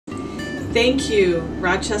Thank you,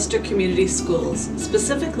 Rochester Community Schools,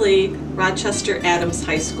 specifically Rochester Adams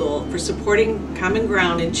High School, for supporting Common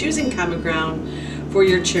Ground and choosing Common Ground for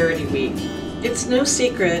your Charity Week. It's no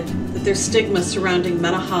secret that there's stigma surrounding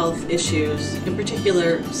mental health issues, in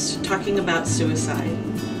particular talking about suicide.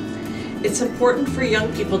 It's important for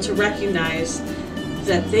young people to recognize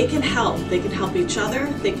that they can help. They can help each other,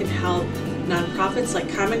 they can help nonprofits like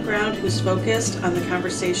Common Ground, who's focused on the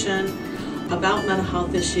conversation about mental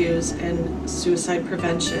health issues and suicide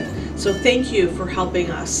prevention. So thank you for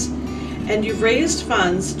helping us. And you've raised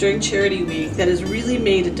funds during Charity Week that has really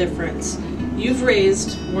made a difference. You've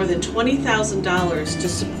raised more than $20,000 to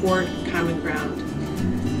support Common Ground.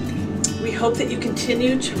 We hope that you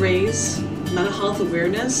continue to raise mental health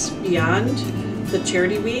awareness beyond the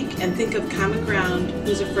Charity Week and think of Common Ground,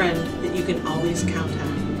 who's a friend that you can always count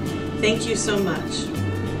on. Thank you so much.